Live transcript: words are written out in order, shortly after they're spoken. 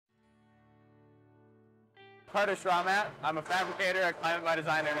part of Strawmatt. I'm a fabricator at Climate by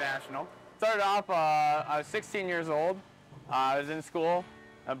Design International. Started off, I was 16 years old. I was in school.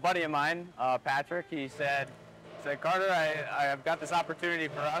 A buddy of mine, Patrick, he said, Carter, I've got this opportunity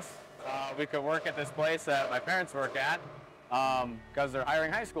for us. We could work at this place that my parents work at because they're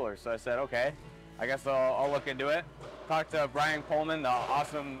hiring high schoolers. So I said, okay, I guess I'll look into it. Talked to Brian Coleman, the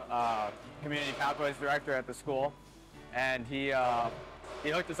awesome community pathways director at the school, and he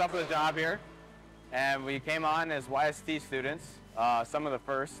hooked us up with a job here. And we came on as YST students, some of the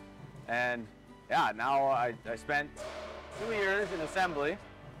first. And yeah, now I spent 2 years in assembly.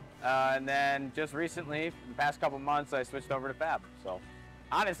 And then just recently, in the past couple months, I switched over to Fab. So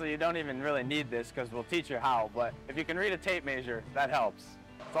honestly, you don't even really need this because we'll teach you how. But if you can read a tape measure, that helps.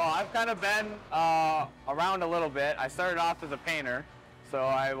 So I've kind of been around a little bit. I started off as a painter. So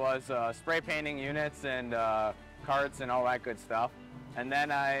I was spray painting units and carts and all that good stuff. And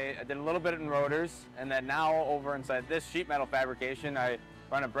then I did a little bit in rotors. And then now over inside this sheet metal fabrication, I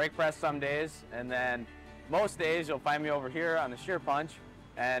run a brake press some days. And then most days you'll find me over here on the shear punch.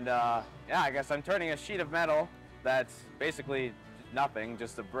 And yeah, I guess I'm turning a sheet of metal that's basically nothing,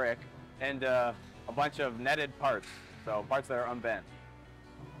 just a brick, into a bunch of netted parts. So parts that are unbent.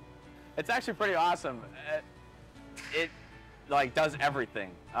 It's actually pretty awesome. It like does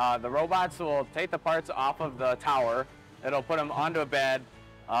everything. The robots will take the parts off of the tower. It'll put them onto a bed.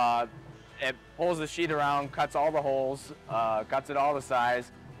 It pulls the sheet around, cuts all the holes, cuts it all to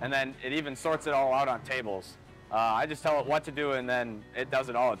size, and then it even sorts it all out on tables. I just tell it what to do, and then it does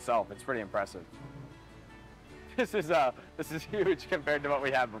it all itself. It's pretty impressive. This is huge compared to what we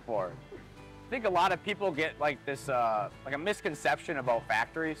had before. I think a lot of people get like this, like a misconception about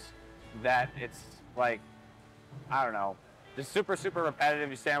factories, that it's like, I don't know, just super repetitive.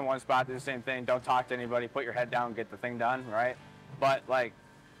 You stand in one spot, do the same thing, don't talk to anybody, put your head down, get the thing done, right? But like,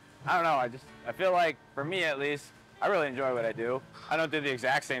 I don't know, I feel like, for me at least, I really enjoy what I do. I don't do the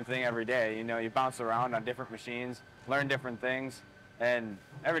exact same thing every day. You know, you bounce around on different machines, learn different things, and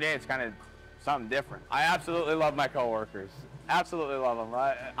every day it's kind of something different. I absolutely love my coworkers. Absolutely love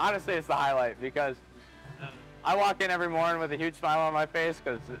them. Honestly, it's the highlight because I walk in every morning with a huge smile on my face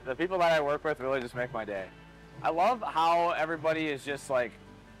because the people that I work with really just make my day. I love how everybody is just like,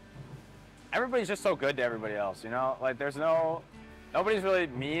 everybody's just so good to everybody else, you know? Like nobody's really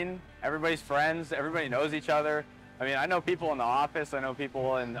mean. Everybody's friends. Everybody knows each other. I mean, I know people in the office. I know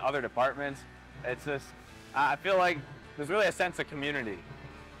people in other departments. It's just, I feel like there's really a sense of community.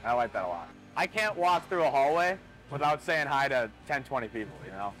 I like that a lot. I can't walk through a hallway without saying hi to 10, 20 people,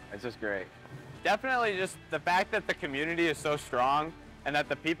 you know? It's just great. Definitely just the fact that the community is so strong and that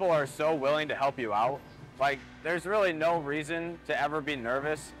the people are so willing to help you out. Like, there's really no reason to ever be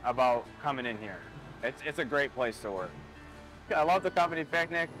nervous about coming in here. It's a great place to work. I love the company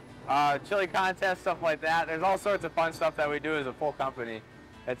picnic, chili contest, stuff like that. There's all sorts of fun stuff that we do as a full company.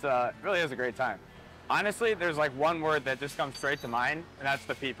 It really is a great time. Honestly, there's like one word that just comes straight to mind, and that's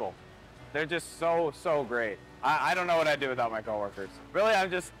the people. They're just so great. I don't know what I'd do without my coworkers. Really,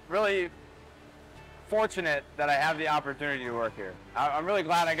 I'm just really fortunate that I have the opportunity to work here. I'm really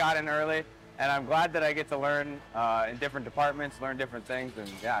glad I got in early, and I'm glad that I get to learn in different departments, learn different things, and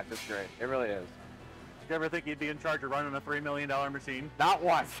yeah, it's just great. It really is. Did you ever think you'd be in charge of running a $3 million machine? Not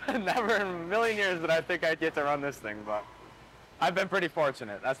once. Never in a million years did I think I'd get to run this thing, but I've been pretty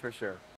fortunate, that's for sure.